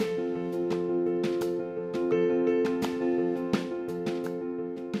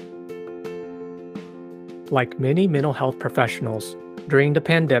Like many mental health professionals, during the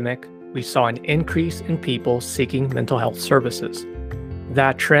pandemic, we saw an increase in people seeking mental health services.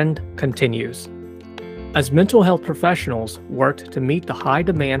 That trend continues. As mental health professionals worked to meet the high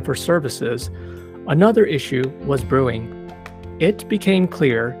demand for services, another issue was brewing. It became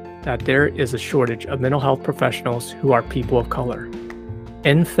clear that there is a shortage of mental health professionals who are people of color.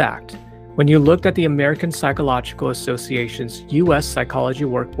 In fact, when you looked at the American Psychological Association's U.S. psychology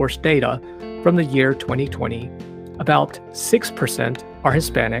workforce data from the year 2020, about 6% are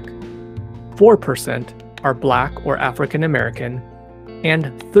Hispanic, 4% are Black or African American, and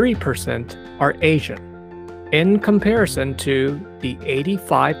 3% are Asian, in comparison to the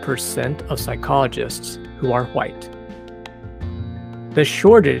 85% of psychologists who are white. The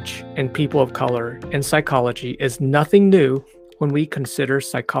shortage in people of color in psychology is nothing new when we consider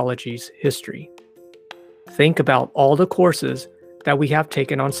psychology's history. Think about all the courses that we have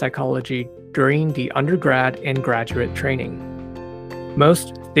taken on psychology during the undergrad and graduate training.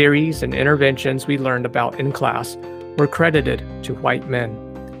 Most theories and interventions we learned about in class were credited to white men,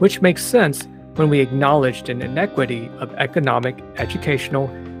 which makes sense when we acknowledged an inequity of economic, educational,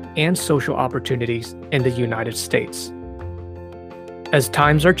 and social opportunities in the United States. As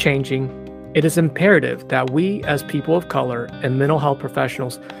times are changing, it is imperative that we as people of color and mental health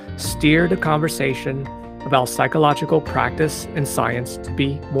professionals steer the conversation about psychological practice and science to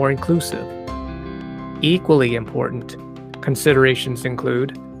be more inclusive. Equally important considerations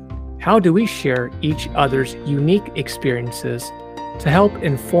include: how do we share each other's unique experiences to help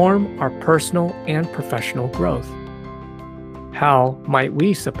inform our personal and professional growth? How might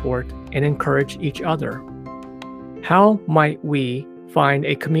we support and encourage each other? How might we find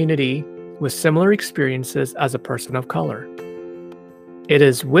a community with similar experiences as a person of color? It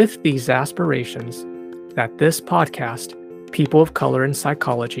is with these aspirations that this podcast, People of Color in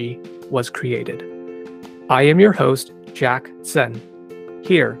Psychology, was created. I am your host, Jack Zen.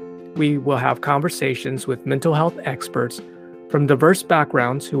 Here, we will have conversations with mental health experts from diverse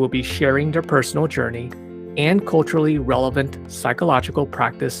backgrounds who will be sharing their personal journey and culturally relevant psychological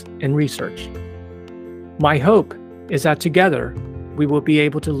practice and research. My hope is that together, we will be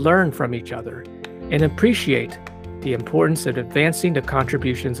able to learn from each other and appreciate the importance of advancing the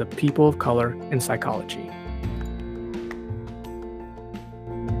contributions of people of color in psychology.